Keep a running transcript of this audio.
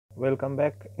welcome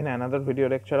back in another video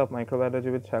lecture of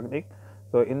microbiology with Shagnik.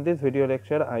 So in this video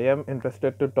lecture I am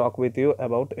interested to talk with you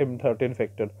about M-13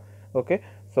 vector. Okay,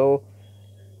 so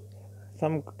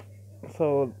some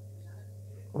so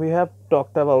we have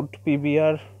talked about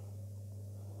PBR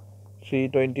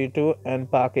 322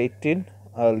 and PAK 18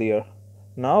 earlier.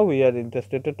 Now we are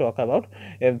interested to talk about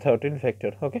M-13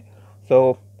 vector. Okay,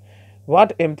 so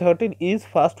what M-13 is,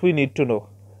 first we need to know.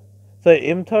 So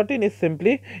M-13 is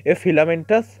simply a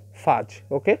filamentous phage.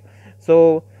 Okay,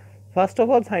 so first of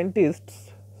all,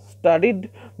 scientists studied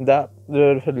the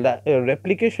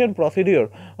replication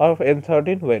procedure of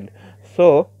M-13 well.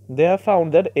 So they have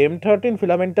found that M-13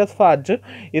 filamentous phage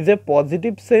is a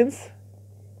positive sense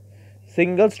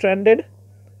single-stranded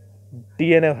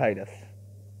DNA virus.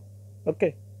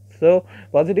 Okay, so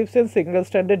positive sense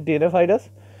single-stranded DNA virus.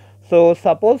 So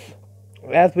suppose,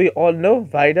 as we all know,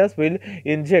 virus will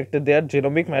inject their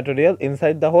genomic material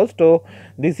inside the host. So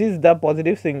this is the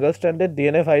positive single-stranded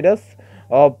DNA virus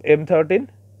of M-13.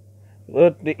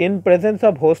 In presence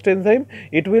of host enzyme,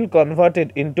 it will convert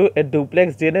it into a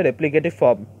duplex DNA replicative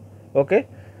form. Okay,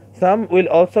 some will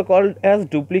also call as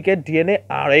duplicate DNA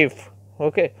RF.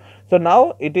 Okay, so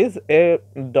now it is a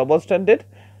double-stranded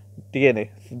DNA.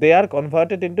 They are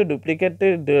converted into duplex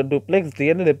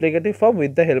DNA replicative form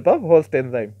with the help of host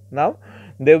enzyme. Now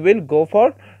they will go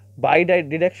for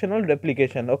bidirectional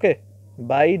replication. Okay,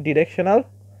 bidirectional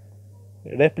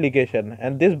replication,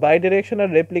 and this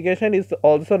bidirectional replication is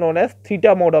also known as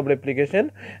theta mode of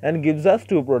replication and gives us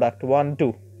two product 1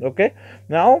 2. Okay,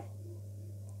 now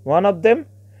one of them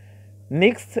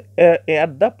nicks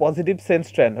at the positive sense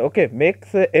strand. Okay,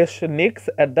 makes nicks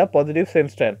at the positive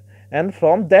sense strand, and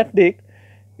from that nick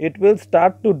it will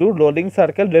start to do rolling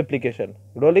circle replication.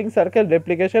 Rolling circle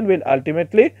replication will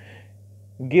ultimately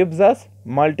gives us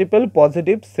multiple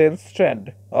positive sense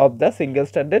strand of the single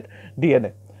stranded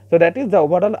DNA. So that is the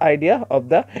overall idea of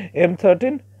the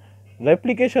M-13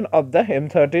 replication of the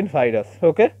M-13 virus.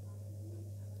 Okay,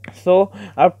 so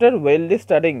after well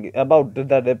studying about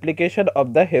the replication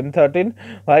of the M-13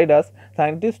 virus,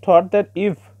 scientists thought that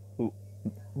if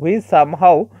we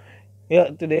somehow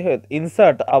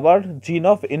insert our gene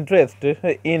of interest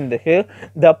in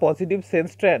the positive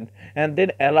sense strand and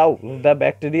then allow the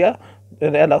bacteria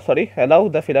allow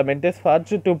the filamentous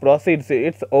phage to proceed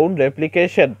its own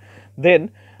replication,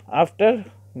 then after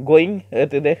going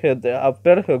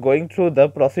through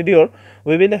the procedure,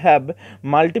 we will have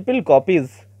multiple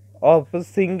copies of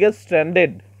single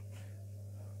stranded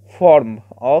form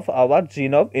of our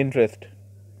gene of interest.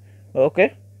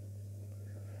 Okay,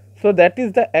 so that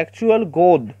is the actual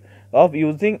goal of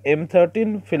using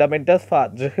M-13 filamentous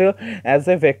phage as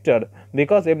a vector,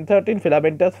 because M-13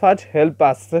 filamentous phage help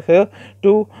us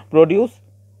to produce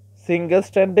single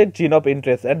stranded gene of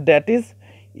interest, and that is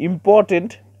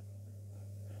important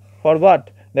for what?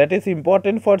 That is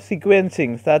important for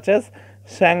sequencing, such as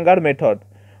Sanger method.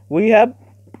 We have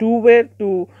two ways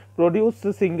to produce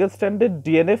single stranded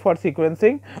DNA for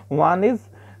sequencing. One is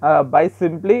by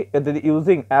simply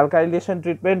using alkylation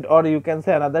treatment, or you can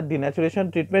say another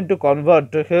denaturation treatment, to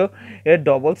convert a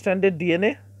double stranded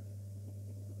DNA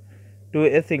to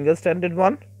a single stranded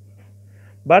one,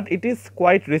 but it is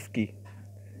quite risky.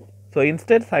 So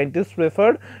instead, scientists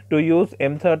prefer to use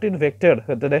M-13 vector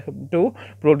to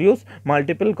produce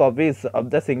multiple copies of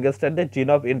the single stranded gene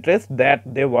of interest that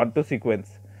they want to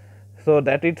sequence. So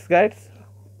that it's guys.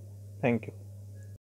 Thank you.